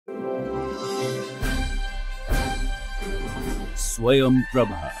Swayam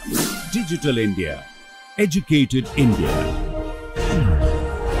Prabha. Digital India. Educated India.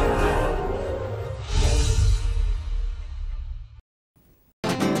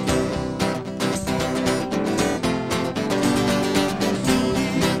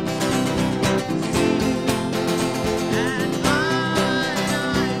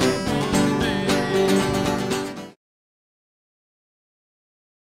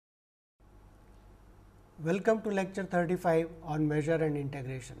 Welcome to lecture 35 on measure and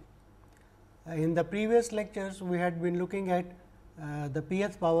integration. In the previous lectures, we had been looking at the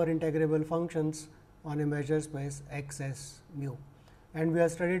pth power integrable functions on a measure space x s mu, and we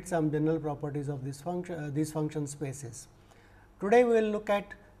have studied some general properties of this function, these function spaces. Today, we will look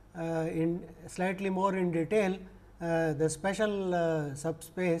at in slightly more in detail the special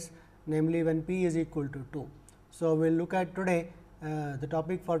subspace, namely when p is equal to 2. So, we will look at today the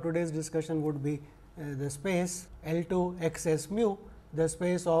topic for today's discussion would be the space L2 x s mu, the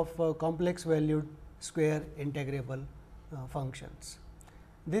space of complex valued square integrable functions.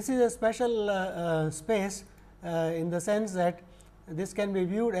 This is a special space in the sense that this can be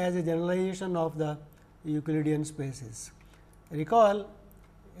viewed as a generalization of the Euclidean spaces. Recall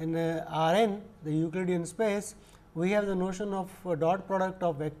in R n, the Euclidean space, we have the notion of dot product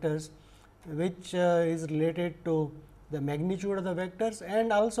of vectors, which is related to the magnitude of the vectors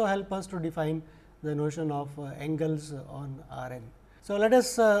and also help us to define the notion of angles on R n. So, let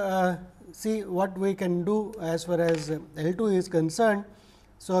us see what we can do as far as L 2 is concerned.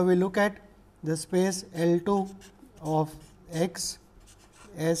 So, we look at the space L 2 of x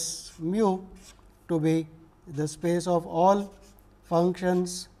s mu to be the space of all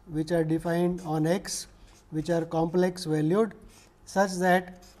functions which are defined on x, which are complex valued, such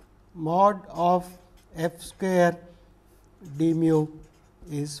that mod of f square d mu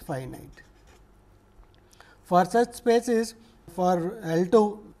is finite. For such spaces, for L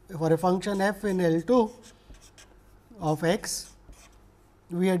 2, for a function f in L 2 of x,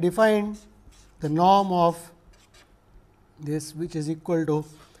 we have defined the norm of this, which is equal to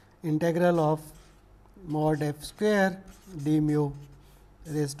integral of mod f square d mu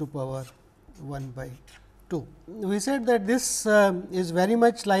raised to power 1 by 2. We said that this is very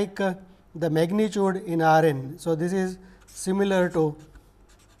much like the magnitude in R n. So, this is similar to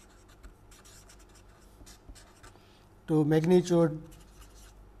magnitude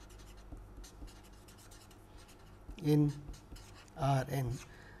in R n.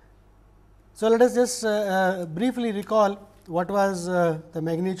 So, let us just briefly recall what was the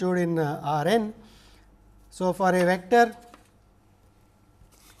magnitude in R n. So, for a vector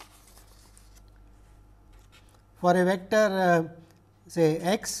say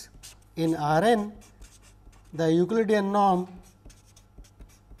x in R n, the Euclidean norm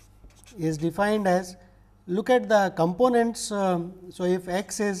is defined as, look at the components. So, if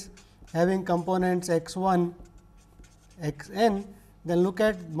x is having components x 1, x n, then look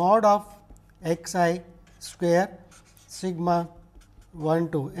at mod of x I square sigma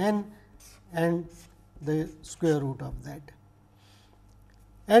 1 to n and the square root of that.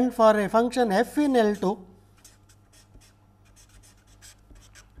 And for a function f in L 2,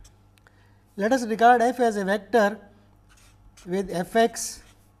 let us regard f as a vector with f x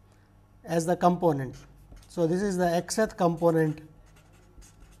as the component. So, this is the xth component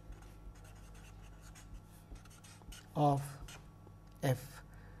of f.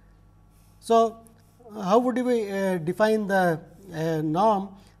 So, how would we define the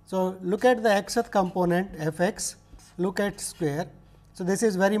norm? So, look at the xth component f x, look at square. So, this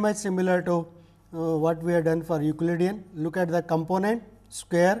is very much similar to what we have done for Euclidean. Look at the component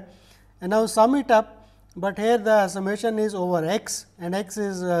square and now sum it up, but here the summation is over x, and x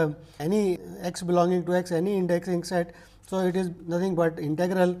is any x belonging to x, any indexing set. So, it is nothing but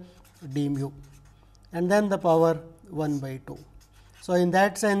integral d mu and then the power 1 by 2. So, in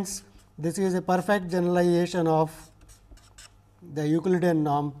that sense, this is a perfect generalization of the Euclidean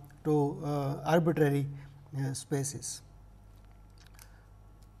norm to arbitrary spaces.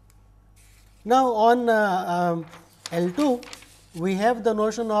 Now, on L 2, we have the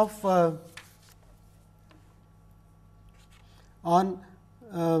notion of for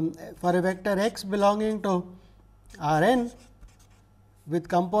a vector x belonging to R n with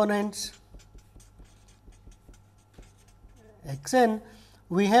components x n,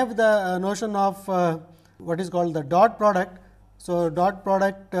 we have the notion of what is called the dot product. So, dot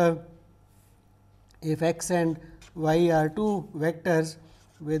product if x and y are two vectors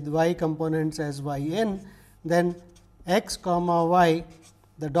with y components as y n, then x comma y,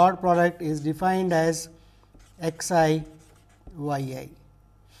 the dot product is defined as x I y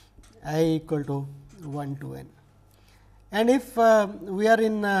I equal to 1 to n. And if we are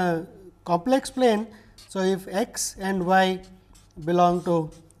in complex plane, so if x and y belong to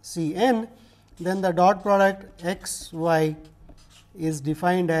C n, then the dot product x y is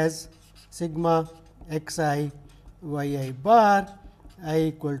defined as sigma x I y I bar I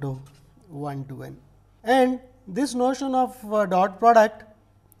equal to 1 to n. And this notion of dot product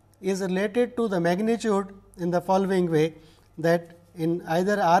is related to the magnitude in the following way, that in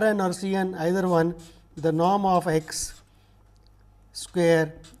either R n or C n, either one, the norm of x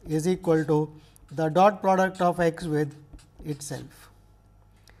square is equal to the dot product of x with itself.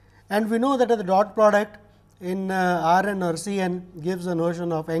 And we know that the dot product in R n or C n gives the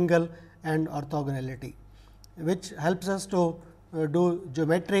notion of angle and orthogonality, which helps us to do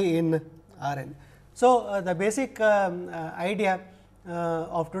geometry in R n. So, the basic idea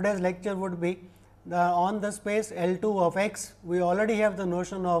of today's lecture would be on the space L 2 of x, we already have the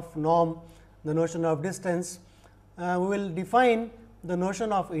notion of norm, the notion of distance. We will define the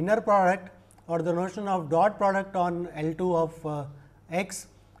notion of inner product or the notion of dot product on L 2 of x,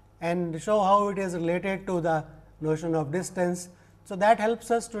 and show how it is related to the notion of distance. So, that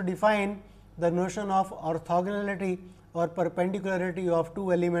helps us to define the notion of orthogonality or perpendicularity of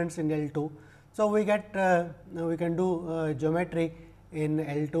two elements in L 2. So, we can do geometry in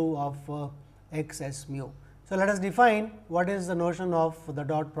L 2 of x s mu. So, let us define what is the notion of the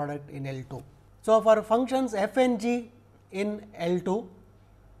dot product in L 2. So, for functions f and g in L 2,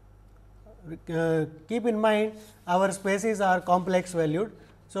 keep in mind our spaces are complex valued.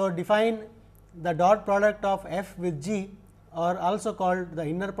 So, define the dot product of f with g, or also called the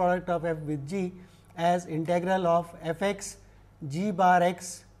inner product of f with g, as integral of f x g bar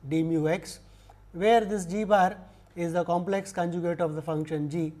x d mu x, where this g bar is the complex conjugate of the function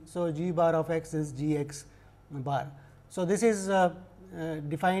g. So, g bar of x is g x bar. So, this is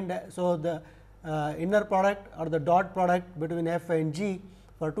defined. So, the inner product or the dot product between f and g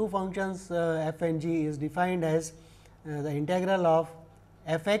for two functions f and g is defined as the integral of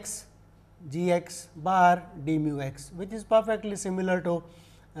f x g x bar d mu x, which is perfectly similar to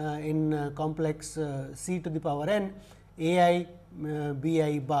in complex c to the power n a I b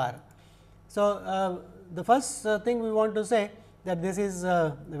I bar. So, the first thing we want to say that this is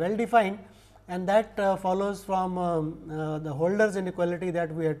well defined, and that follows from the Holder's inequality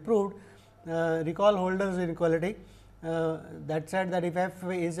that we had proved. Recall Holder's inequality that said that if f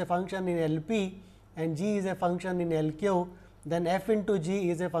is a function in L p and g is a function in L q, then f into g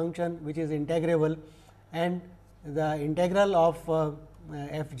is a function which is integrable, and the integral of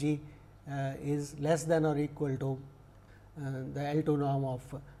f g is less than or equal to the L 2 norm of.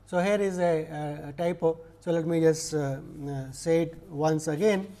 So, here is a typo. So, let me just say it once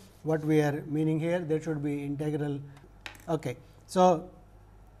again what we are meaning here. There should be integral. Okay. So,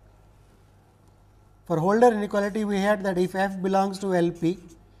 for Holder inequality we had that if f belongs to L p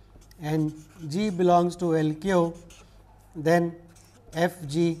and g belongs to L q, then f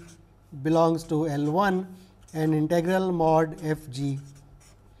g belongs to L 1 and integral mod f g,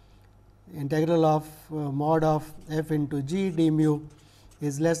 integral of mod of f into g d mu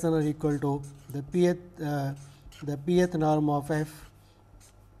is less than or equal to the pth norm of f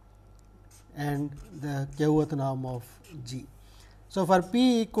and the qth norm of g. So, for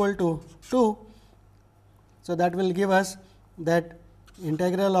p equal to 2, so that will give us that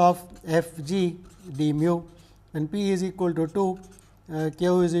integral of f g d mu, and p is equal to 2,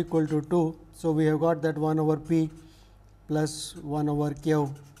 q is equal to 2. So, we have got that 1 over p plus 1 over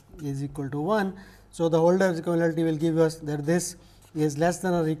q is equal to 1. So, the Holder's equality will give us that this is less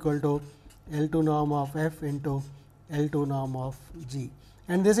than or equal to L 2 norm of f into L 2 norm of g,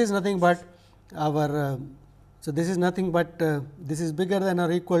 and this is nothing but our. So, this is nothing but this is bigger than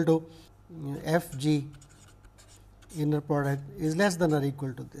or equal to f g inner product is less than or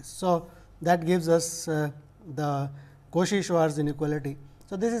equal to this. So, that gives us the Cauchy-Schwarz inequality.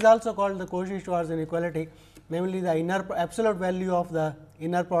 So, this is also called the Cauchy-Schwarz inequality, namely the inner absolute value of the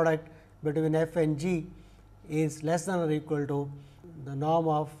inner product between f and g is less than or equal to the norm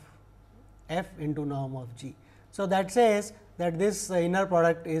of f into norm of g. So, that says that this inner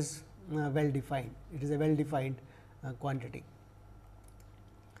product is well defined, it is a well defined quantity.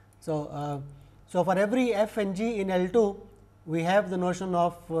 So, so for every f and g in L 2, we have the notion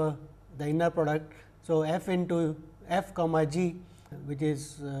of the inner product. So, f into f comma g, which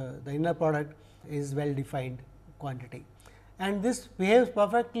is the inner product, is well defined quantity, and this behaves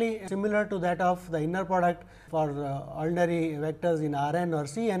perfectly similar to that of the inner product for ordinary vectors in R n or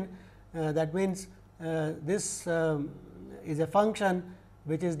C n. That means, this is a function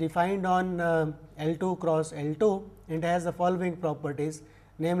which is defined on L 2 cross L 2. It has the following properties,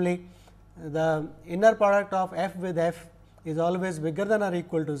 namely the inner product of f with f is always bigger than or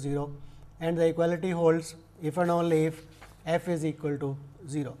equal to 0, and the equality holds if and only if f is equal to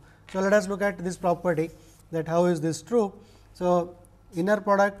 0. So, let us look at this property, that how is this true. So, inner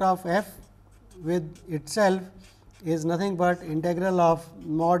product of f with itself is nothing but integral of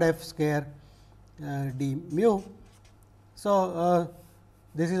mod f square d mu. So,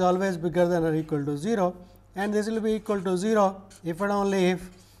 this is always bigger than or equal to 0, and this will be equal to 0 if and only if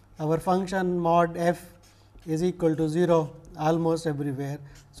our function mod f is equal to 0 almost everywhere.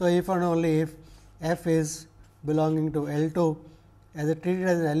 So, if and only if f is belonging to L2 as it treated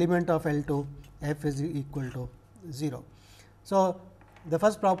as an element of L2, f is equal to 0. So, the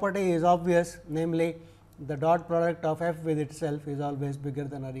first property is obvious, namely the dot product of f with itself is always bigger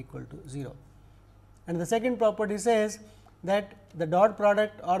than or equal to 0. And the second property says that the dot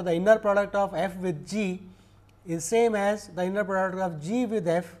product or the inner product of f with g is same as the inner product of g with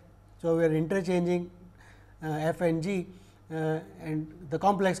f. So, we are interchanging f and g and the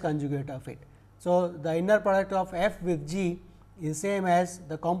complex conjugate of it. So, the inner product of f with g is same as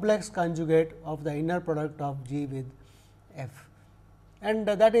the complex conjugate of the inner product of g with f, and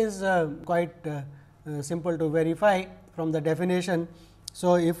that is quite simple to verify from the definition.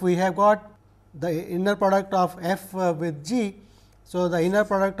 So, if we have got the inner product of f with g, so the inner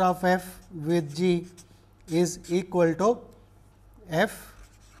product of f with g is equal to f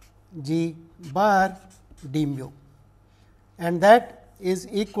g bar d mu, and that is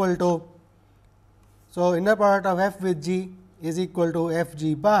equal to. So, inner product of f with g is equal to f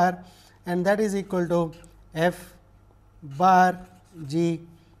g bar, and that is equal to f bar g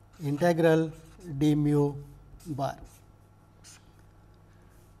integral d mu bar.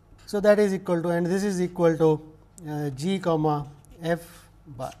 So, that is equal to, and this is equal to g comma f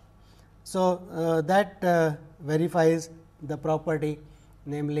bar. So, that verifies the property,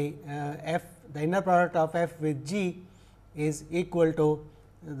 namely f, the inner product of f with g is equal to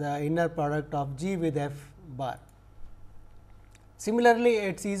the inner product of g with f bar. Similarly,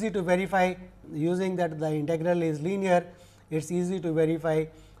 it is easy to verify using that the integral is linear. It is easy to verify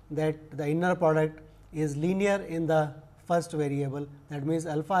that the inner product is linear in the first variable, that means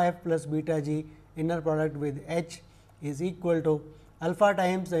alpha f plus beta g inner product with h is equal to alpha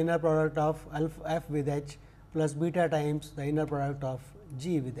times the inner product of alpha f with h plus beta times the inner product of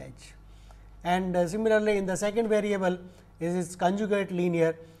g with h. And similarly, in the second variable is its conjugate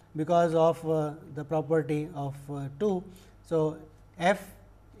linear because of the property of 2. So, f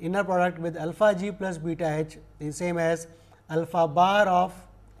inner product with alpha g plus beta h is same as alpha bar of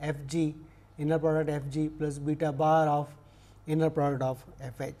f g inner product f g plus beta bar of inner product of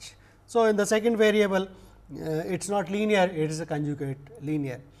f h. So, in the second variable it is not linear, it is a conjugate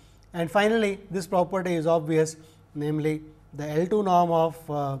linear. And finally, this property is obvious, namely the L2 norm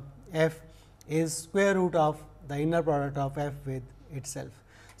of f is square root of the inner product of f with itself.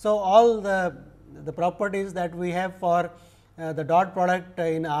 So, all the properties that we have for the dot product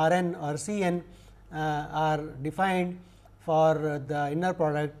in R n or C n are defined for the inner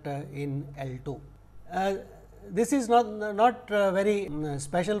product in L2. This is not very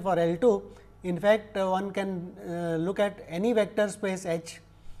special for L2. In fact, one can look at any vector space H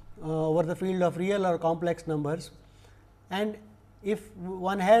over the field of real or complex numbers, and if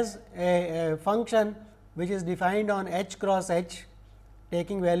one has a function which is defined on H cross H,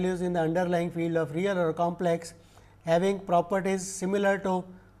 taking values in the underlying field of real or complex, having properties similar to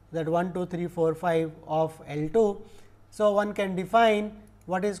that 1, 2, 3, 4, 5 of L2. So, one can define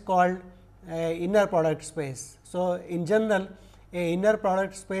what is called a inner product space. So, in general, a inner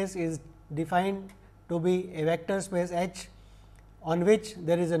product space is defined to be a vector space H on which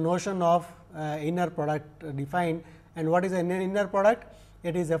there is a notion of inner product defined. And what is an inner product?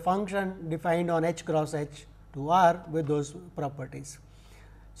 It is a function defined on H cross H to R with those properties.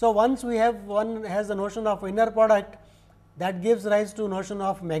 So, once we have one has the notion of inner product, that gives rise to notion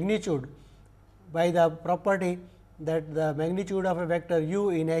of magnitude by the property that the magnitude of a vector u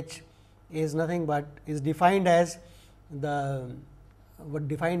in H is nothing but is defined as the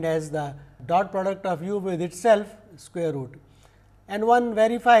dot product of u with itself square root. And one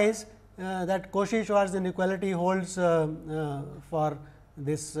verifies that Cauchy-Schwarz inequality holds for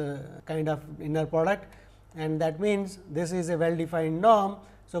this kind of inner product, and that means this is a well defined norm.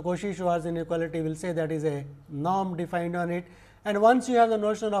 So, Cauchy-Schwarz inequality will say that is a norm defined on it, and once you have the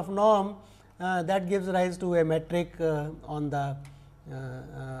notion of norm, that gives rise to a metric on the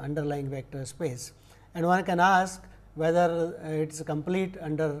underlying vector space, and one can ask whether it is complete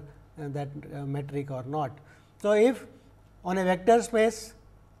under that metric or not. So, if on a vector space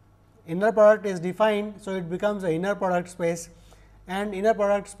inner product is defined, so it becomes a inner product space, and inner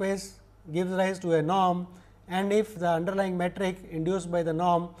product space gives rise to a norm, and if the underlying metric induced by the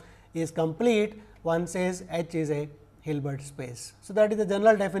norm is complete, one says H is a Hilbert space. So, that is the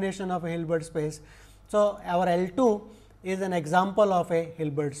general definition of a Hilbert space. So, our L 2 is an example of a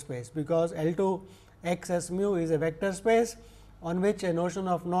Hilbert space, because L 2 x s mu is a vector space on which a notion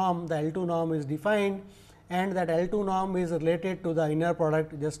of norm, the L 2 norm is defined, and that L 2 norm is related to the inner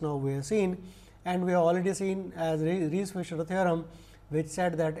product just now we have seen, and we have already seen as Rees-Fisher theorem, which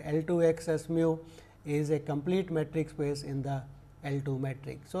said that L 2 x s mu is a complete metric space in the L 2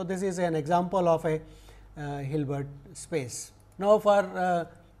 metric. So, this is an example of a Hilbert space. Now, for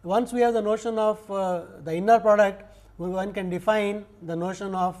once we have the notion of the inner product, one can define the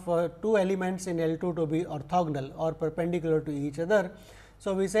notion of two elements in L 2 to be orthogonal or perpendicular to each other.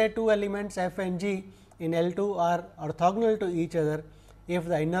 So, we say two elements f and g in L 2 are orthogonal to each other if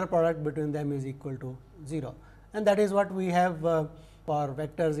the inner product between them is equal to 0, and that is what we have for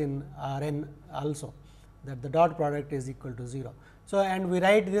vectors in R n also, that the dot product is equal to 0. So, and we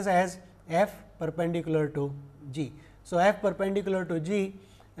write this as f perpendicular to g. So, f perpendicular to g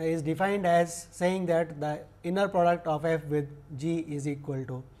is defined as saying that the inner product of f with g is equal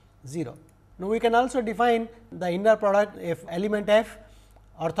to 0. Now, we can also define the inner product if element f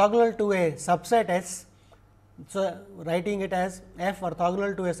orthogonal to a subset S. So, writing it as f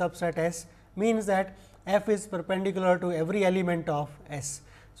orthogonal to a subset S means that f is perpendicular to every element of S.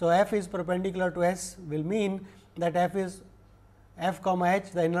 So, f is perpendicular to S will mean that f is f comma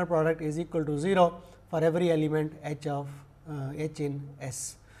h, the inner product is equal to 0 for every element h of h in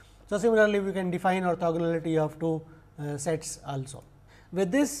S. So, similarly, we can define orthogonality of two sets also.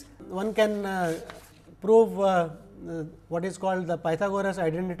 With this, one can prove what is called the Pythagoras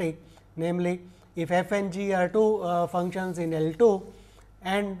identity, namely, if f and g are two functions in L 2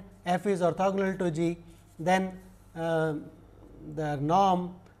 and f is orthogonal to g, then the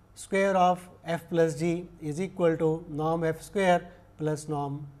norm square of f plus g is equal to norm f square plus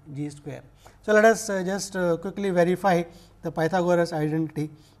norm g square. So, let us just quickly verify the Pythagoras identity,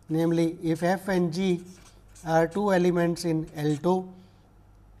 namely, if f and g are two elements in L 2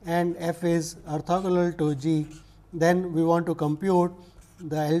 and f is orthogonal to g, then we want to compute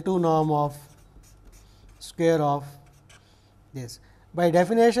the L 2 norm of square of this. By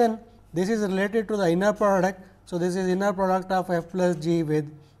definition, this is related to the inner product. So, this is inner product of f plus g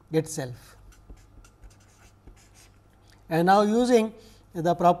with itself. And now, using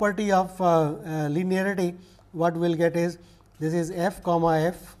the property of linearity, what we will get is this is f comma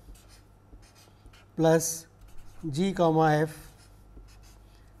f plus g comma f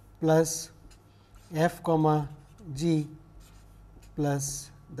plus f comma g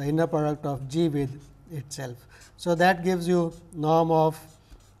plus the inner product of g with itself. So, that gives you norm of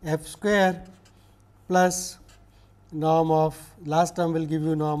f square plus norm of last term will give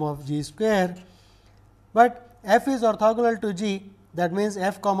you norm of g square, but f is orthogonal to g, that means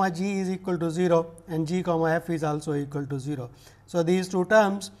f comma g is equal to 0 and g comma f is also equal to 0. So, these two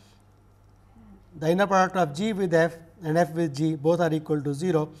terms, the inner product of g with f and f with g both are equal to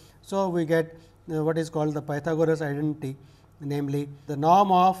 0. So, we get what is called the Pythagoras identity, namely the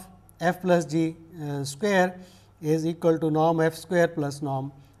norm of f plus g square is equal to norm f square plus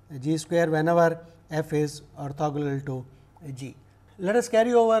norm g square whenever f is orthogonal to g. Let us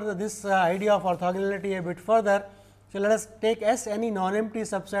carry over this idea of orthogonality a bit further. So, let us take S any non-empty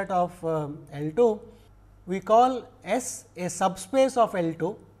subset of L 2. We call S a subspace of L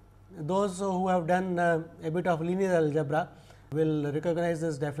 2. Those who have done a bit of linear algebra will recognize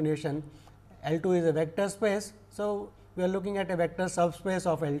this definition. L 2 is a vector space. So, we are looking at a vector subspace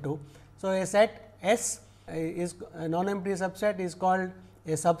of L 2. So, a set S is a non-empty subset is called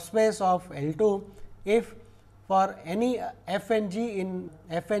a subspace of L 2 if for any f and g in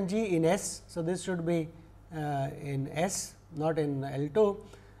S. So, this should be in S, not in L 2,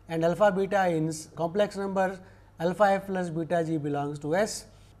 and alpha beta in complex numbers alpha f plus beta g belongs to S,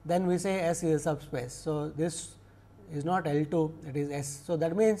 then we say S is a subspace. So, this is not L 2, it is S. So,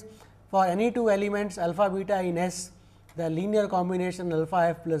 that means, for any two elements alpha beta in S, the linear combination alpha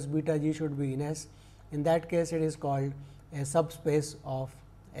f plus beta g should be in S. In that case, it is called a subspace of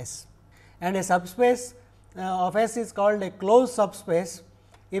S, and a subspace of S is called a closed subspace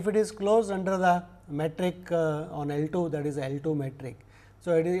if it is closed under the metric on L 2, that is L 2 metric.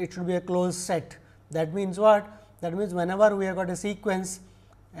 So, it should be a closed set. That means what? That means, whenever we have got a sequence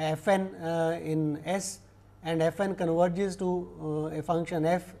f n in S and f n converges to a function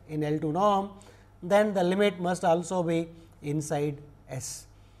f in L 2 norm, then the limit must also be inside S.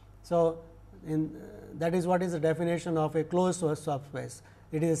 So, that is what is the definition of a closed subspace.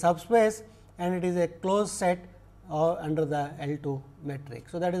 It is a subspace and it is a closed set under the L 2 metric.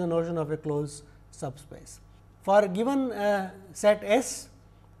 So, that is the notion of a closed subspace. For given set S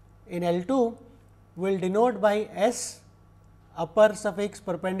in L 2, we will denote by S upper suffix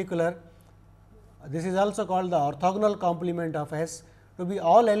perpendicular. This is also called the orthogonal complement of S to be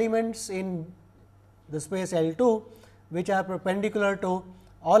all elements in the space L 2 which are perpendicular to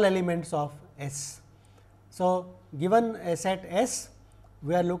all elements of S. So, given a set S,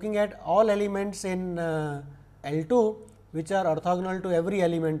 we are looking at all elements in L 2 which are orthogonal to every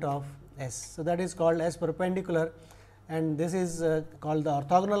element of S. So, that is called S perpendicular, and this is called the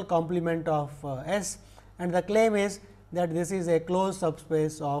orthogonal complement of S, and the claim is that this is a closed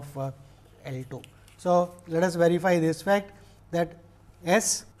subspace of L 2. So, let us verify this fact that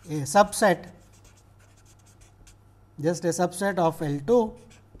S a subset, just a subset of L 2,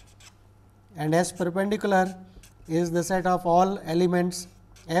 and S perpendicular is the set of all elements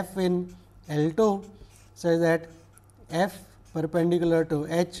F in L 2, so that F perpendicular to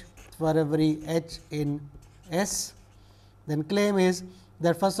H for every H in S. Then claim is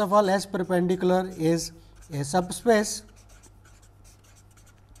that first of all S perpendicular is a subspace.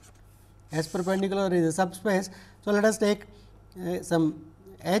 S perpendicular is a subspace. So, let us take some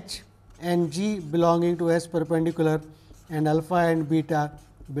H and G belonging to S perpendicular and alpha and beta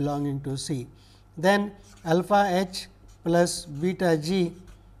belonging to C. Then alpha H plus beta G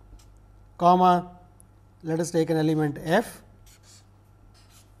comma, let us take an element F.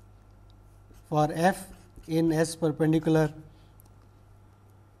 For F in S perpendicular,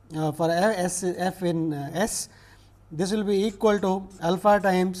 for F in S, this will be equal to alpha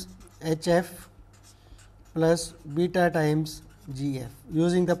times H f plus beta times G f,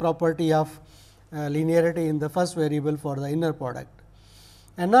 using the property of linearity in the first variable for the inner product.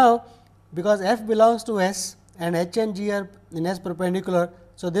 And now, because F belongs to S and H and G are in S perpendicular,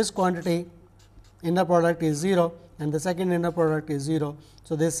 so this quantity inner product is 0 and the second inner product is 0.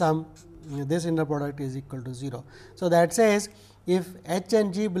 So, this sum, this inner product is equal to 0. So, that says if H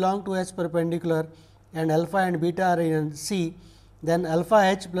and G belong to S perpendicular and alpha and beta are in C, then alpha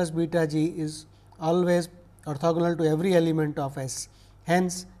H plus beta G is always orthogonal to every element of S.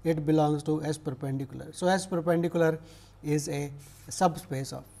 Hence, it belongs to S perpendicular. So, S perpendicular is a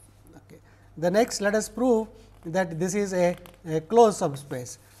subspace of. Okay. The next, let us prove that this is a closed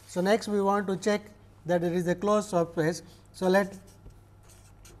subspace. So, next we want to check that it is a closed subspace. So, let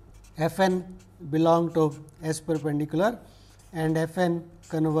F n belong to S perpendicular and F n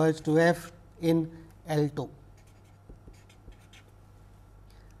converge to F in L 2.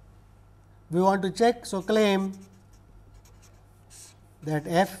 We want to check. So, claim that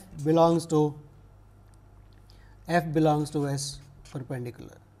F belongs to S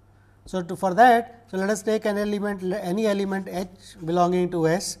perpendicular. So, for that, so let us take an element, any element H belonging to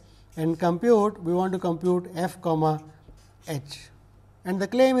S and compute, we want to compute F comma H, and the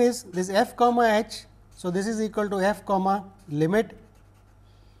claim is this F comma H. So, this is equal to F comma limit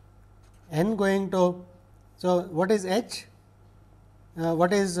n going to, so what is H?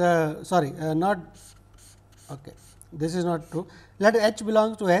 What is not okay, this is not true. Let H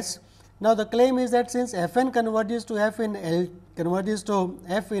belongs to S. Now, the claim is that since F n converges to F in L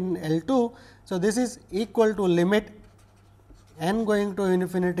 2, so this is equal to limit n going to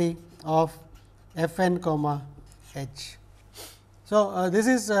infinity of F n comma H. So, this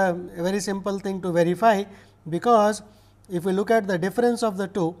is a very simple thing to verify, because if we look at the difference of the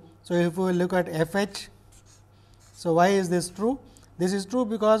two, so if we look at F h, so why is this true? This is true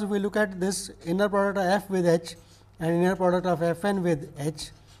because if we look at this inner product of F with H and inner product of F n with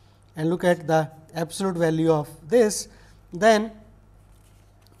H and look at the absolute value of this, then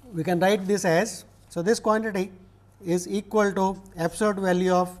we can write this as, so this quantity is equal to absolute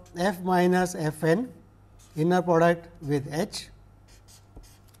value of F minus F n inner product with H,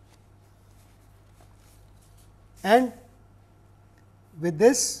 and with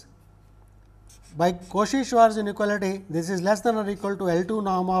this by Cauchy-Schwarz inequality, this is less than or equal to L 2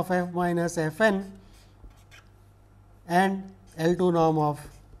 norm of F minus F n and L 2 norm of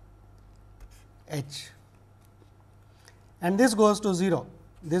H, and this goes to 0,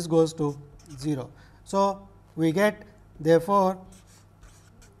 this goes to 0. So, we get therefore,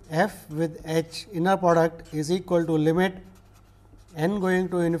 F with H inner product is equal to limit n going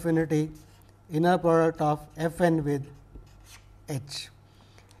to infinity inner product of F n with H.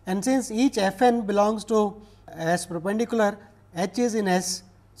 And since each F n belongs to S perpendicular, H is in S.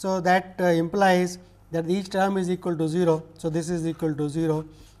 So, that implies that each term is equal to 0. So, this is equal to 0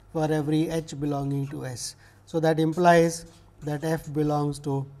 for every H belonging to S. So, that implies that F belongs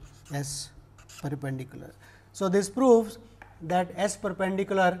to S perpendicular. So, this proves that S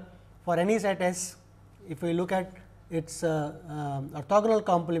perpendicular for any set S, if we look at its orthogonal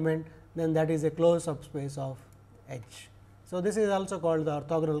complement, then that is a closed subspace of edge. So, this is also called the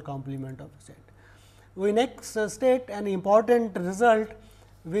orthogonal complement of a set. We next state an important result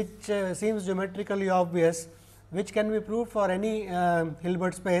which seems geometrically obvious, which can be proved for any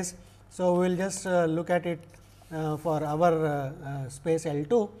Hilbert space. So, we will just look at it for our space L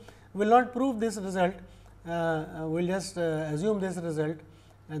 2. We will not prove this result, we will just assume this result,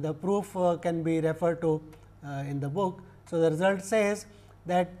 and the proof can be referred to in the book. So, the result says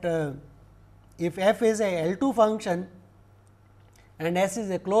that if f is a L 2 function and S is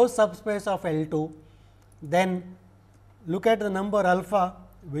a closed subspace of L 2, then look at the number alpha,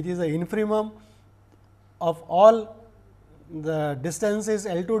 which is the infimum of all the distances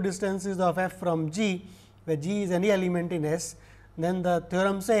L 2 distances of f from G, where G is any element in S. Then the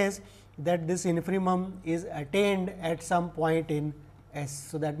theorem says that this infimum is attained at some point in S.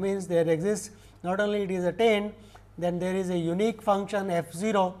 So, that means there exists, not only it is attained, then there is a unique function f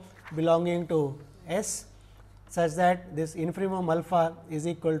 0 belonging to S, such that this infimum alpha is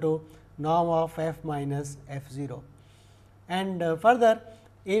equal to norm of f minus f 0. And further,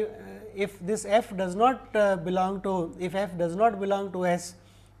 if this f does not belong to, if f does not belong to S,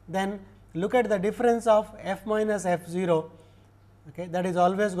 then look at the difference of f minus f 0, okay, that is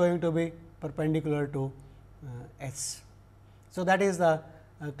always going to be perpendicular to S. So, that is the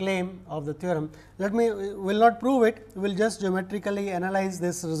claim of the theorem. Let me will not prove it, we will just geometrically analyze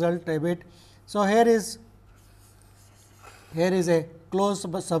this result a bit. So, here is a closed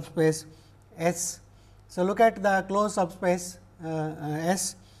subspace S. So, look at the closed subspace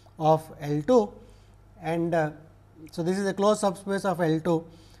S of L 2, and so this is a closed subspace of L 2,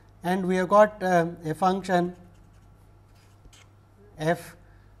 and we have got a function f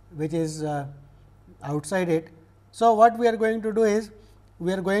which is outside it. So, what we are going to do is,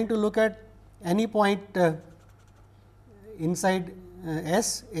 we are going to look at any point inside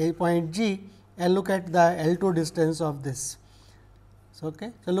S, a point G, and look at the L 2 distance of this. So,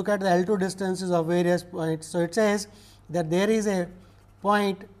 okay. So, look at the L 2 distances of various points. So, it says that there is a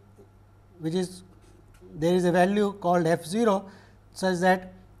point which is, there is a value called f 0, such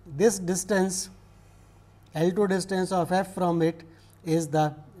that this distance L 2 distance of f from it is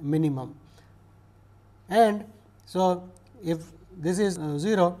the minimum. And so, if this is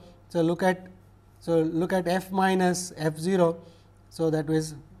 0, so look at f minus f 0. So, that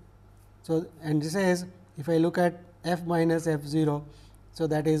is, so, and this says if I look at f minus f 0, so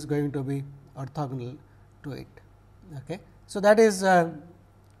that is going to be orthogonal to it. Okay. So, that is the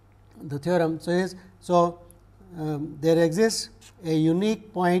theorem. So, there exists a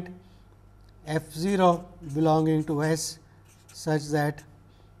unique point f 0 belonging to S, such that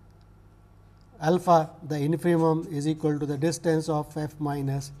alpha, the infimum, is equal to the distance of f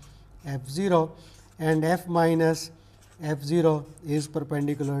minus f 0, and f minus f 0 is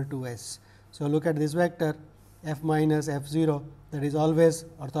perpendicular to S. So, look at this vector f minus f 0, that is always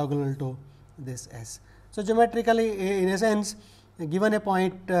orthogonal to this S. So, geometrically, in a sense, given a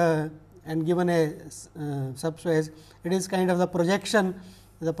point and given a subspace, it is kind of the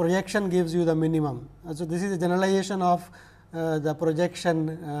projection gives you the minimum. So, this is a generalization of the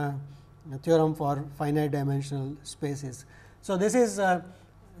projection theorem for finite dimensional spaces. So, this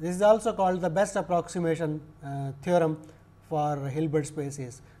is also called the best approximation theorem for Hilbert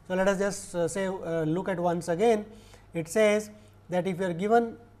spaces. So, let us just say look at once again. It says that if you are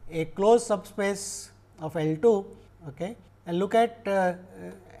given a closed subspace of L 2, okay, and look at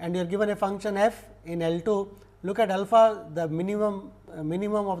and you are given a function f in L 2, look at alpha, the minimum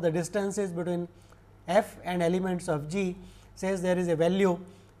of the distances between f and elements of G, says there is a value,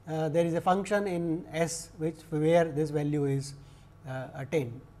 there is a function in S which where this value is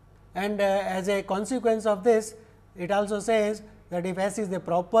attained. And as a consequence of this, it also says that if S is the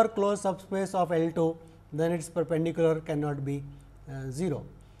proper closed subspace of L 2, then its perpendicular cannot be 0,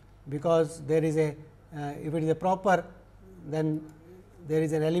 because there is a if it is a proper, then there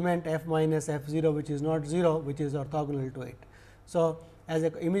is an element f minus f 0 which is not 0, which is orthogonal to it. So, as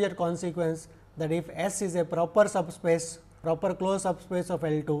an immediate consequence, that if S is a proper subspace, proper closed subspace of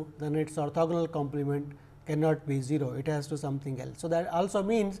L 2, then its orthogonal complement cannot be 0, it has to something else. So, that also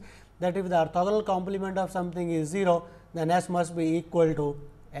means that if the orthogonal complement of something is 0, then S must be equal to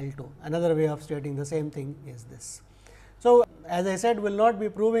L 2. Another way of stating the same thing is this. So, as I said, we will not be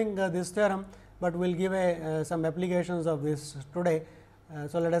proving this theorem, but we will give some applications of this today.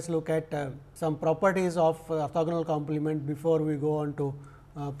 So, let us look at some properties of orthogonal complement before we go on to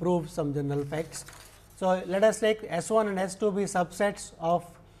prove some general facts. So, let us take S 1 and S 2 be subsets of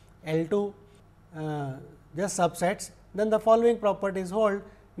L 2, just subsets. Then the following properties hold,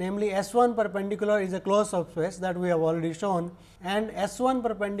 namely S 1 perpendicular is a closed subspace, that we have already shown, and S 1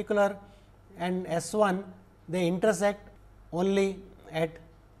 perpendicular and S 1 they intersect only at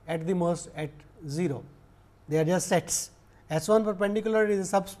the most at 0. They are just sets. S 1 perpendicular is a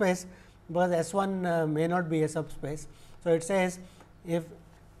subspace, but S 1 may not be a subspace. So, it says if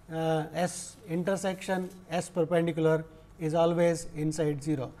S intersection S perpendicular is always inside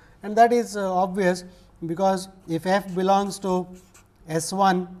 0, and that is obvious, because if f belongs to S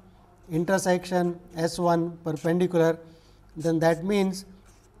 1 intersection S 1 perpendicular, then that means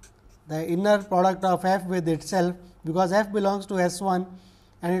the inner product of f with itself, because f belongs to S 1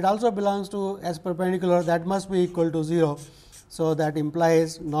 and it also belongs to S perpendicular, that must be equal to 0. So, that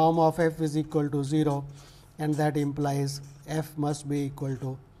implies norm of f is equal to 0, and that implies f must be equal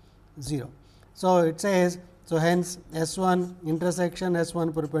to 0. So, it says, so hence S 1 intersection S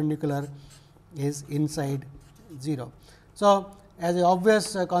 1 perpendicular is inside 0. So, as an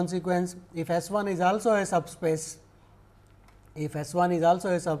obvious consequence, if S 1 is also a subspace, then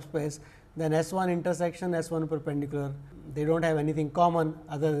S 1 intersection S 1 perpendicular, they do not have anything common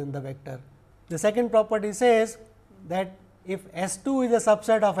other than the vector. The second property says that if S 2 is a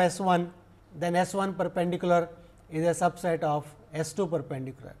subset of S 1, then S 1 perpendicular is a subset of S 2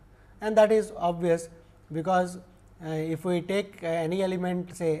 perpendicular, and that is obvious, because if we take any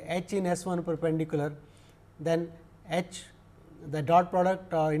element, say h in S 1 perpendicular, then h, the dot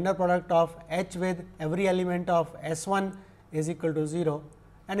product or inner product of h with every element of S 1 is equal to 0,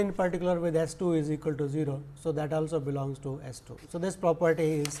 and in particular with S 2 is equal to 0. So, that also belongs to S 2. So, this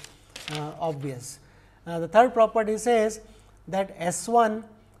property is obvious. The third property says that S 1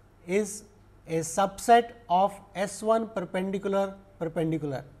 is a subset of S 1 perpendicular.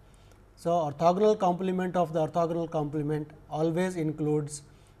 So, orthogonal complement of the orthogonal complement always includes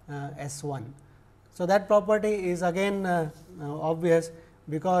S 1. So, that property is again obvious,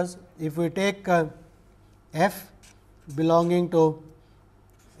 because if we take f belonging to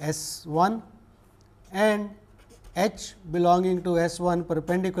S 1 and h belonging to S 1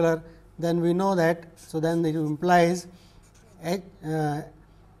 perpendicular, then we know that. So, then it implies h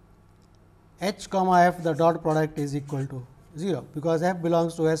comma f, the dot product is equal to 0, because f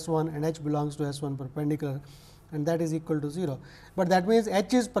belongs to S 1 and h belongs to S 1 perpendicular, and that is equal to 0. But that means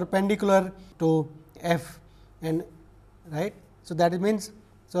h is perpendicular to f, and right. So, that means,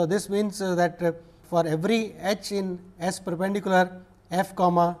 so this means that for every h in S perpendicular, f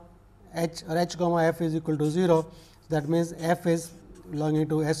comma h or h comma f is equal to 0. That means, f is belonging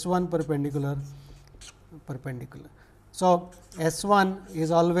to S 1 perpendicular. So, S 1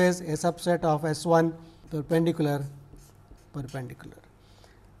 is always a subset of S 1 perpendicular.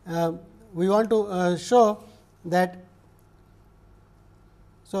 We want to show that,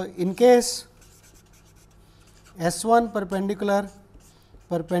 so in case S 1 perpendicular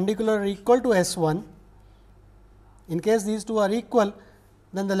equal to S 1, in case these two are equal,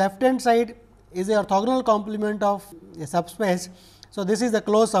 then the left hand side is a orthogonal complement of a subspace. So, this is the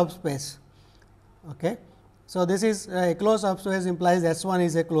closed subspace. Okay. So, this is a closed subspace, implies S 1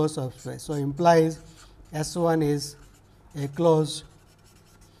 is a closed subspace. So, implies S 1 is a closed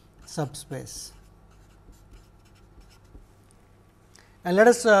subspace. And let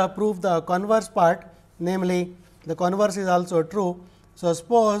us prove the converse part, namely the converse is also true. So,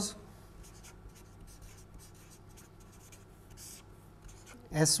 suppose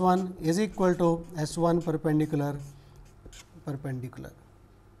S 1 is equal to S 1 perpendicular,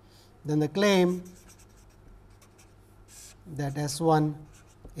 then the claim that S 1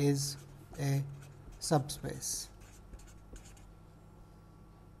 is a subspace.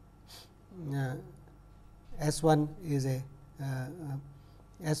 S 1 is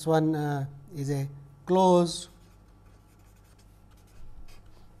a closed,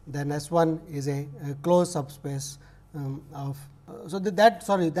 then S 1 is a closed subspace of. So,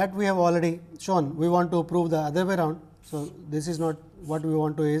 that we have already shown. We want to prove the other way around. So, this is not what we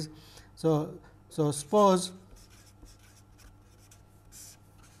want to is. So, suppose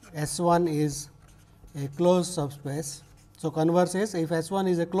S 1 is a closed subspace. So, converse is, if S 1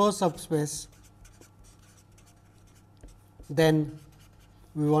 is a closed subspace, then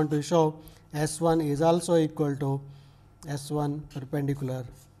we want to show S 1 is also equal to S 1 perpendicular.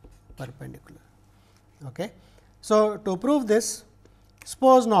 Okay. So, to prove this,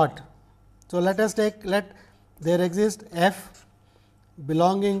 suppose not. So, let us take, there exist f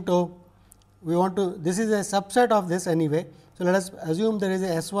belonging to, we want to, this is a subset of this anyway. So, let us assume there is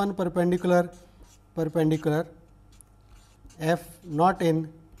a S 1 perpendicular f not in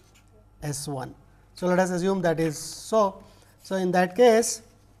S 1. So, let us assume that is so. So, in that case,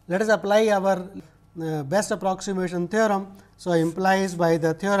 let us apply our best approximation theorem. So, implies by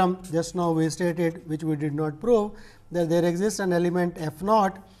the theorem just now we stated, which we did not prove, that there exists an element f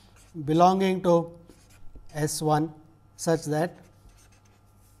naught belonging to S 1 such that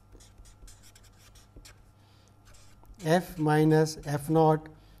f minus f naught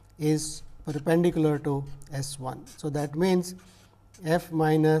is perpendicular to S 1. So, that means f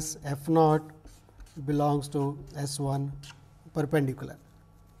minus f naught belongs to S 1 perpendicular,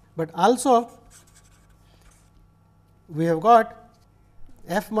 but also we have got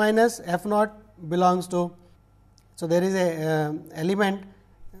f minus f naught belongs to. So, there is a element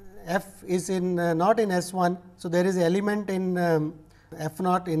f is in not in S 1. So, there is a element in f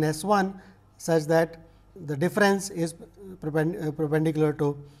naught in S 1 such that the difference is perpendicular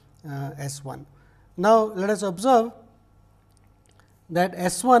to S 1. Now, let us observe that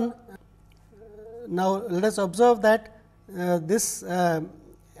S 1. Now, let us observe that this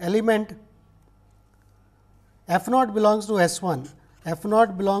element f naught belongs to S 1. F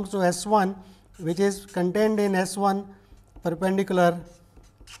naught belongs to S 1, which is contained in S 1 perpendicular.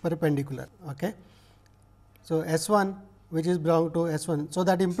 Okay. So, S 1 which is belong to S 1. So,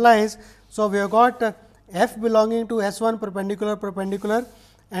 that implies, so we have got f belonging to S 1 perpendicular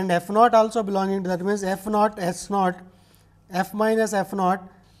and f naught also belonging to, that means f naught S naught, f minus f naught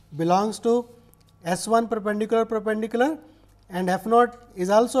belongs to S 1 perpendicular and f naught is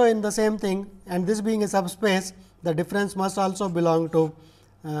also in the same thing, and this being a subspace, the difference must also belong to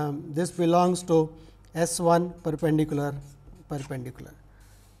this belongs to S 1 perpendicular.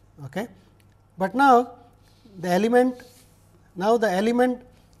 Okay. But now, the element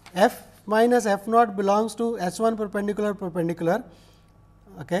f minus f naught belongs to S 1 perpendicular,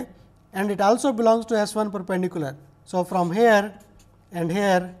 okay, and it also belongs to S 1 perpendicular. So, from here and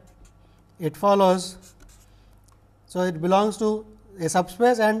here it follows. So, it belongs to a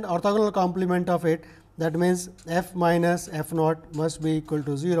subspace and orthogonal complement of it, that means f minus f naught must be equal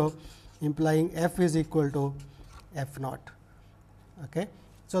to 0, implying f is equal to f naught. Okay.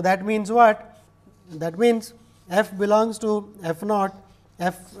 So, that means what? That means f belongs to f naught,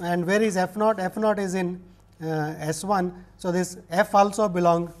 f, and where is f naught? F naught is in S 1. So, this f also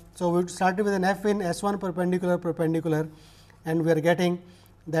belong. So, we started with an f in S 1 perpendicular and we are getting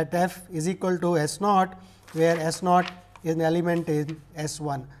that f is equal to S naught, where S naught is an element in S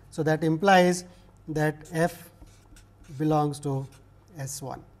 1. So, that implies that f belongs to S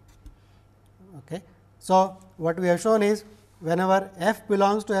 1. Okay. So, what we have shown is, whenever f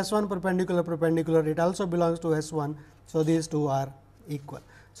belongs to S 1 perpendicular, it also belongs to S 1. So, these two are equal.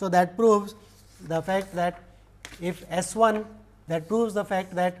 So, that proves the fact that if S 1, that proves the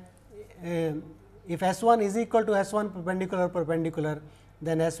fact that if S 1 is equal to S 1 perpendicular,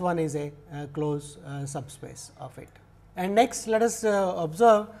 then S 1 is a closed subspace of it. And next, let us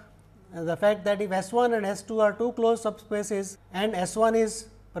observe the fact that if S 1 and S 2 are two closed subspaces and S 1 is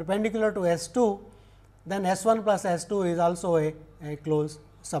perpendicular to S 2, then S 1 plus S 2 is also a closed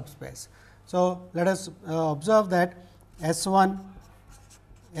subspace. So, let us observe that S 1,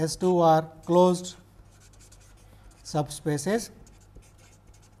 S 2 are closed subspaces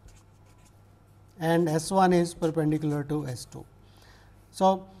and S 1 is perpendicular to S 2.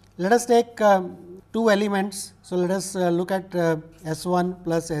 So, let us take two elements. So, let us look at S 1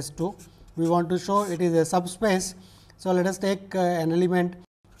 plus S 2. We want to show it is a subspace. So, let us take an element,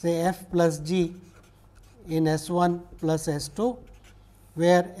 say f plus g in S 1 plus S 2,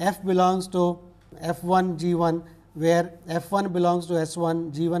 where f belongs to f 1 g 1, where f 1 belongs to S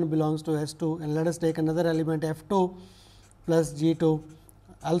 1, g 1 belongs to S 2, and let us take another element f 2 plus g 2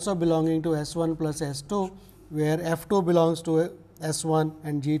 also belonging to S 1 plus S 2, where f 2 belongs to S 1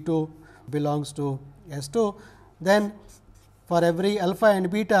 and g 2 belongs to S 2. Then, for every alpha and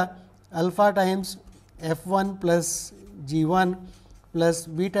beta, alpha times f 1 plus g 1 plus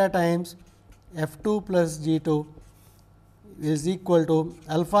beta times f 2 plus g 2 is equal to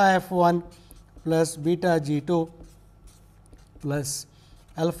alpha f 1 plus beta g 2 plus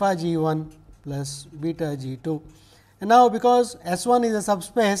alpha g 1 plus beta g 2. And now, because S 1 is a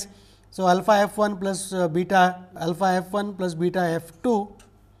subspace, so alpha f 1 plus beta f 2,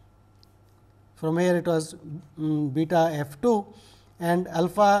 from here it was beta f 2, and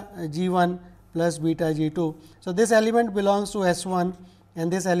alpha g 1 plus beta g 2. So, this element belongs to S 1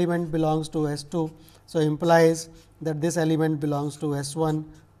 and this element belongs to S 2. So, implies that this element belongs to S 1.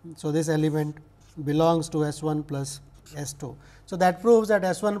 So, this element belongs to S 1 plus S 2. So, that proves that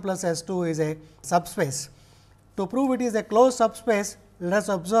S 1 plus S 2 is a subspace. To prove it is a closed subspace, let us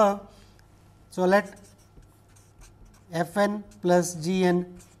observe. So, let f n plus g n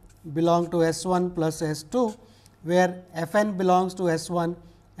belong to S 1 plus S 2, where f n belongs to S 1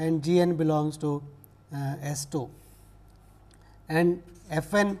 and g n belongs to S 2, and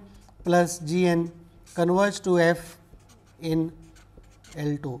f n plus g n converge to f in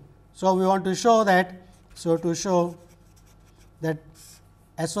L 2. So, we want to show that. So, to show that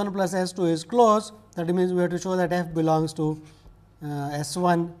S 1 plus S 2 is closed, that means we have to show that f belongs to S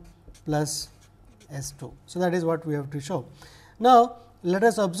 1 plus S 2. So, that is what we have to show. Now, let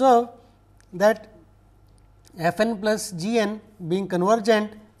us observe that f n plus g n being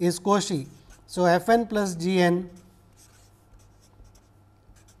convergent is Cauchy. So, f n plus g n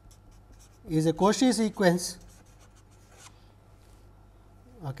is a Cauchy sequence,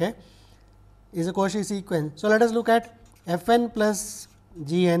 okay, is a Cauchy sequence. So, let us look at f n plus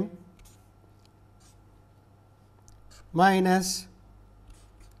g n minus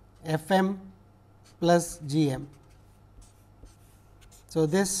f m plus g m. So,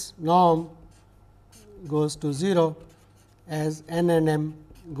 this norm goes to 0 as n and m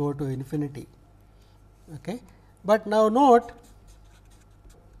go to infinity. Okay. But now note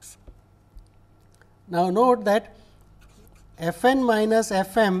that f n minus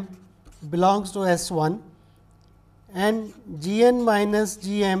f m belongs to S 1 and g n minus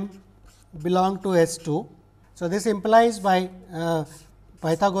g m belong to S 2. So, this implies by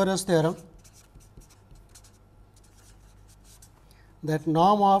Pythagoras theorem that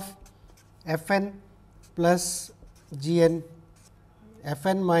norm of f n plus g n, f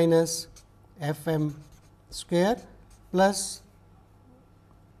n minus f m square plus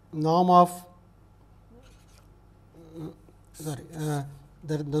norm of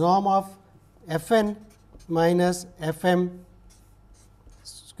the norm of f n minus f m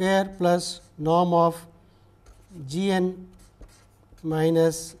square plus norm of g n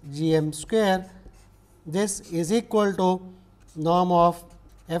minus g m square, this is equal to norm of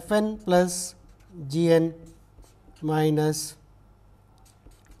f n plus g n minus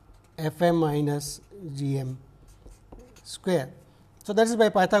f m minus g m square. So, that is by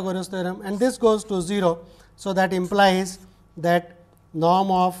Pythagoras theorem, and this goes to 0. So, that implies that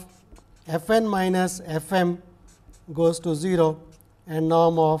norm of f n minus f m goes to 0 and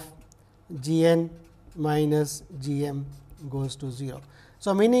norm of g n minus g m goes to 0.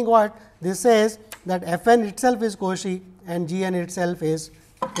 So, meaning what? This says that f n itself is Cauchy and g n itself is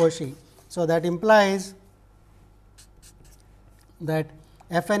Cauchy. So, that implies that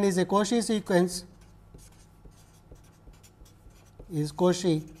f n is a Cauchy sequence, is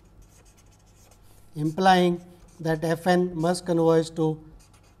Cauchy, implying that f n must converge to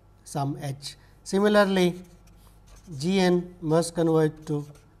some h. Similarly, g n must converge to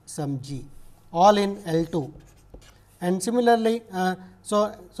some g, all in L 2. And similarly,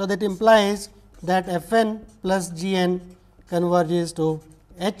 so that implies that f n plus g n converges to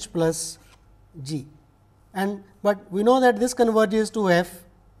h plus g. And but we know that this converges to f.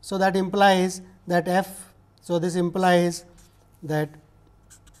 So, that implies that f. So, this implies that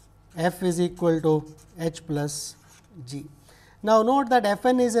f is equal to h plus g. Now, note that f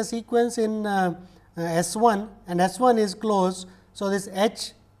n is a sequence in S 1 and S 1 is closed. So, this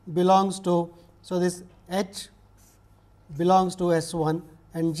h belongs to, so this h belongs to S 1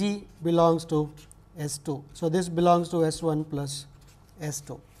 and g belongs to S 2. So, this belongs to S 1 plus S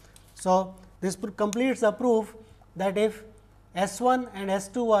 2. So, this completes the proof that if S 1 and S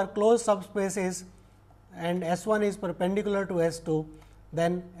 2 are closed subspaces and S 1 is perpendicular to S 2,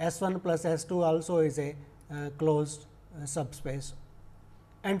 then S 1 plus S 2 also is a closed subspace.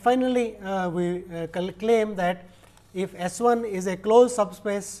 And finally, we claim that if S 1 is a closed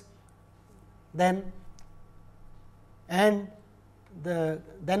subspace, then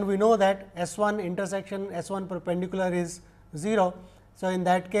we know that S 1 intersection S 1 perpendicular is 0. So, in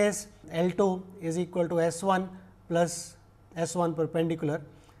that case L 2 is equal to S 1 plus S 1 perpendicular,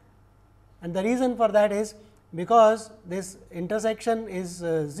 and the reason for that is because this intersection is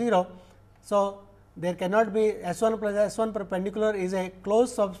 0. So, there cannot be S 1 plus S 1 perpendicular is a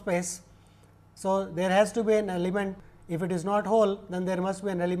closed subspace. So, there has to be an element, if it is not whole, then there must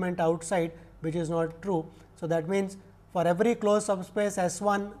be an element outside, which is not true. So, that means, for every closed subspace S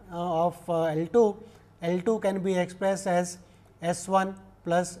 1 of L 2 can be expressed as S 1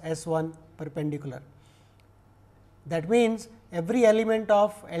 plus S 1 perpendicular. That means, every element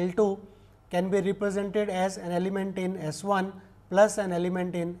of L 2 can be represented as an element in S 1 plus an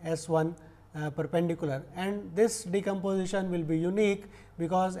element in S 1 perpendicular, and this decomposition will be unique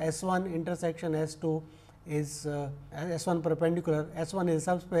because S 1 intersection S 2 is S 1 perpendicular, S 1 is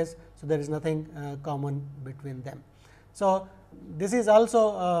subspace. So, there is nothing common between them. So, this is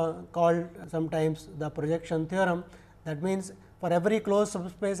also called sometimes the projection theorem. That means, for every closed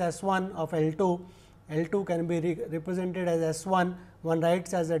subspace S 1 of L 2 can be represented as S 1, one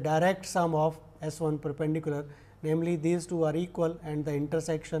writes as a direct sum of S 1 perpendicular, namely these two are equal and the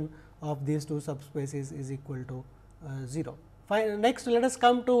intersection of these two subspaces is equal to 0. Next, let us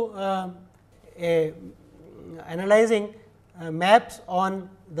come to a analyzing maps on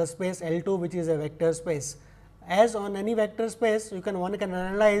the space L2, which is a vector space. As on any vector space, one can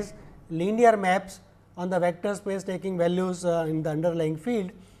analyze linear maps on the vector space taking values in the underlying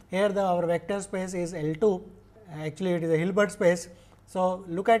field. Here our vector space is L2, actually it is a Hilbert space. So,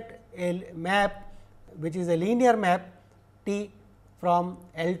 look at a map which is a linear map T from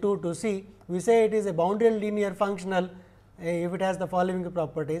L2 to C. We say it is a bounded linear functional if it has the following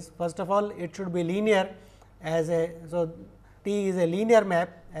properties. First of all, it should be linear as a, so T is a linear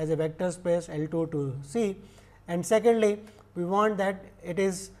map as a vector space L2 to C, and secondly, we want that it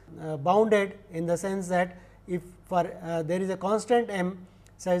is bounded in the sense that if for there is a constant m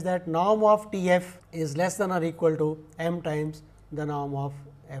such that norm of T f is less than or equal to m times the norm of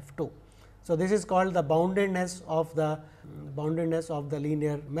f 2. So, this is called the boundedness of the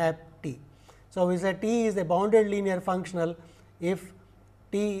linear map T. So, we say T is a bounded linear functional if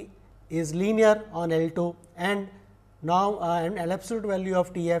T is linear on L2 and now an absolute value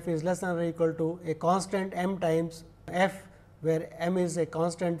of T f is less than or equal to a constant m times f, where m is a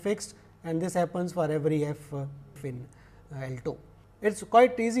constant fixed, and this happens for every f in L2. It is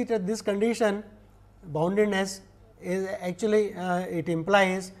quite easy to this condition. Boundedness is actually it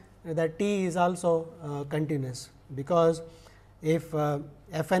implies that T is also continuous, because if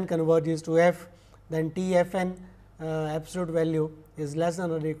f n converges to f, then T f n absolute value is less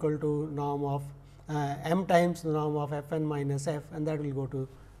than or equal to norm of m times the norm of f n minus f, and that will go to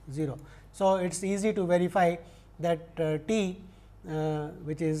 0. So, it is easy to verify that T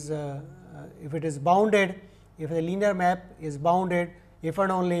which is if it is bounded, if the linear map is bounded, if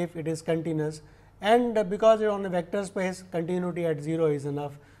and only if it is continuous, and because it is on a vector space, continuity at 0 is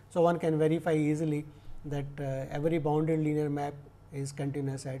enough. So, one can verify easily that every bounded linear map is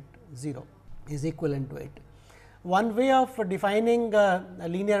continuous at 0, is equivalent to it. One way of defining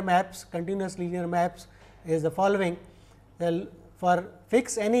linear maps, continuous linear maps, is the following. For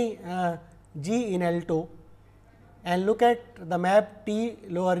fix any g in L2 and look at the map T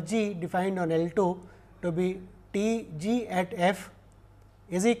lower g defined on L2 to be T g at f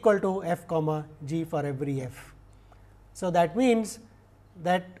is equal to f comma g for every f. So, that means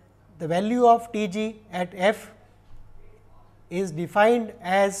that the value of T g at f is defined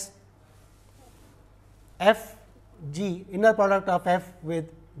as f g, inner product of f with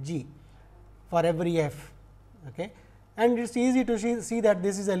g for every f. Okay. And it is easy to see that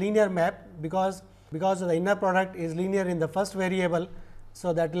this is a linear map, because the inner product is linear in the first variable.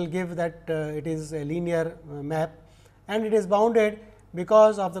 So, that will give that it is a linear map, and it is bounded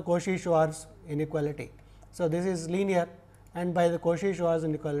because of the Cauchy-Schwarz inequality. So, this is linear, and by the Cauchy-Schwarz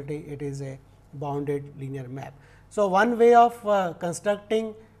inequality it is a bounded linear map. So, one way of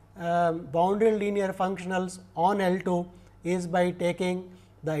constructing bounded linear functionals on L2 is by taking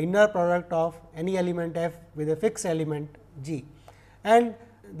the inner product of any element f with a fixed element g, and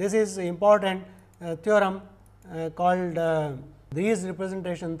this is important theorem called Dries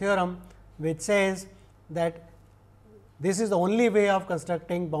representation theorem, which says that this is the only way of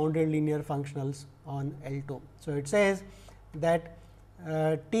constructing bounded linear functionals on L2. So, it says that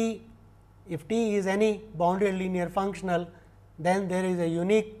T, if T is any bounded linear functional, then there is a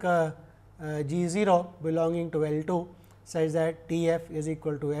unique g 0 belonging to L2 such that T f is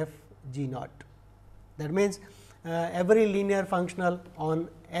equal to f g naught. That means, every linear functional on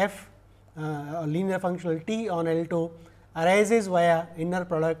f linear functional T on L2 arises via inner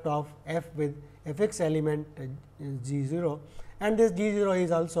product of f with a fixed element g 0, and this g 0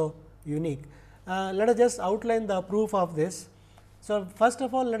 is also unique. Let us just outline the proof of this. So, first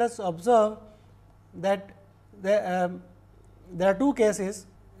of all, let us observe that there are two cases.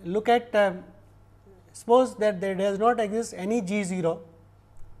 Look at suppose that there does not exist any g 0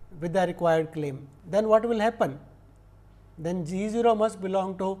 with the required claim, then what will happen? Then g 0 must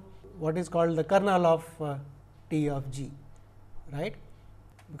belong to what is called the kernel of T of g, right?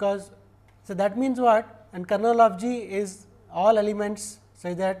 Because, so that means what? And kernel of g is all elements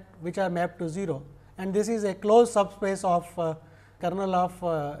such that which are mapped to 0, and this is a closed subspace of kernel of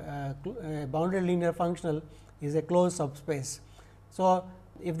bounded linear functional is a closed subspace. So,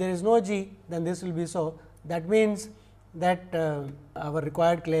 if there is no g, then this will be so. That means that our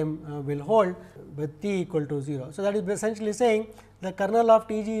required claim will hold with t equal to 0. So, that is essentially saying the kernel of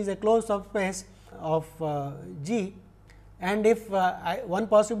T g is a closed subspace of g, and if one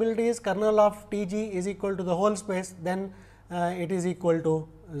possibility is kernel of T g is equal to the whole space, then it is equal to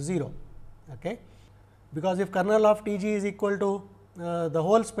 0. Okay? Because if kernel of T g is equal to the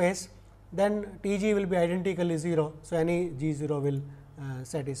whole space, then T g will be identically 0. So, any g 0 will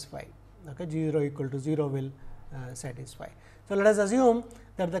satisfy. Okay? G 0 equal to 0 will satisfy. So, let us assume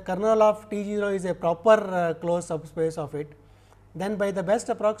that the kernel of T 0 is a proper closed subspace of it, then by the best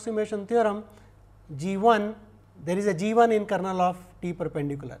approximation theorem G 1, there is a G 1 in kernel of T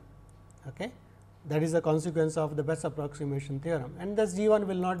perpendicular. Okay. That is the consequence of the best approximation theorem, and thus G 1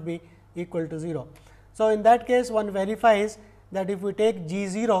 will not be equal to 0. So, in that case one verifies that if we take G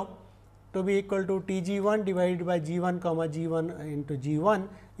 0 to be equal to T G 1 divided by G 1 comma G 1 into G 1,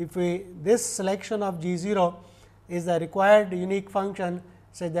 if we this selection of G 0 is the required unique function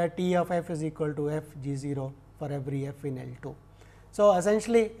such that T of f is equal to f G 0 for every f in L 2. So,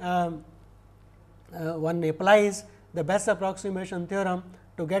 essentially one applies the best approximation theorem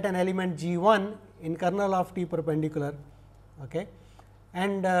to get an element G 1 in kernel of T perpendicular. Okay.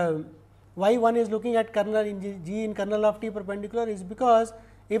 And why one is looking at kernel in G in kernel of T perpendicular is because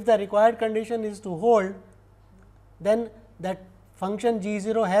if the required condition is to hold, then that function G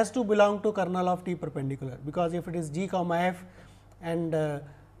 0 has to belong to kernel of T perpendicular, because if it is G comma f and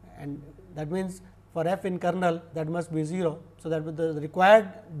that means for f in kernel that must be 0. So, that the required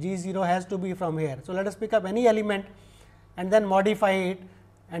G 0 has to be from here. So, let us pick up any element and then modify it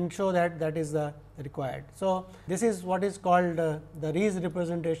and show that that is the required. So, this is what is called the Rees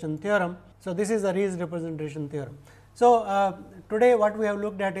representation theorem. So, this is the Rees representation theorem. So, today what we have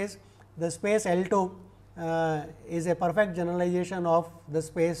looked at is the space L 2 is a perfect generalization of the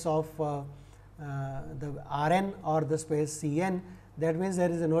space of the R n or the space C n. That means, there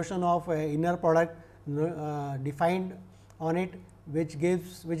is a notion of inner product defined on it, which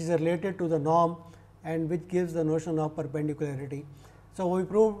is related to the norm and which gives the notion of perpendicularity. So,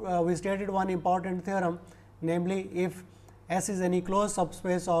 we stated one important theorem, namely if S is any closed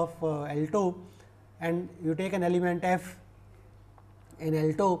subspace of L 2 and you take an element f in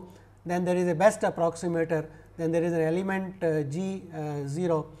L 2, then there is a best approximator, then there is an element G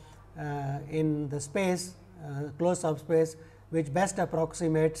 0 in the space closed subspace, which best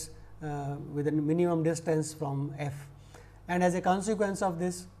approximates with a minimum distance from f. And as a consequence of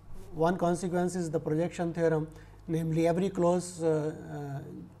this, one consequence is the projection theorem, namely every closed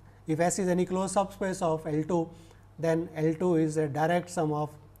if S is any closed subspace of L 2, then L 2 is a direct sum of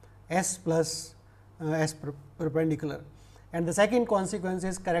S plus S perpendicular. And the second consequence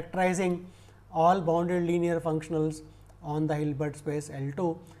is characterizing all bounded linear functionals on the Hilbert space L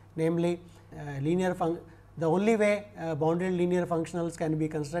 2, namely the only way bounded linear functionals can be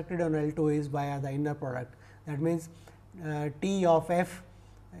constructed on L 2 is via the inner product. That means, T of f,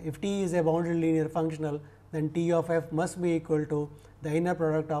 if T is a bounded linear functional, then T of f must be equal to the inner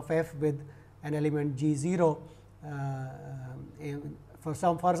product of f with an element G 0 for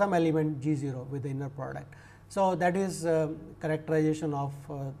some element G 0 with the inner product. So, that is characterization of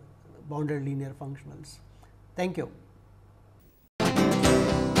bounded linear functionals. Thank you.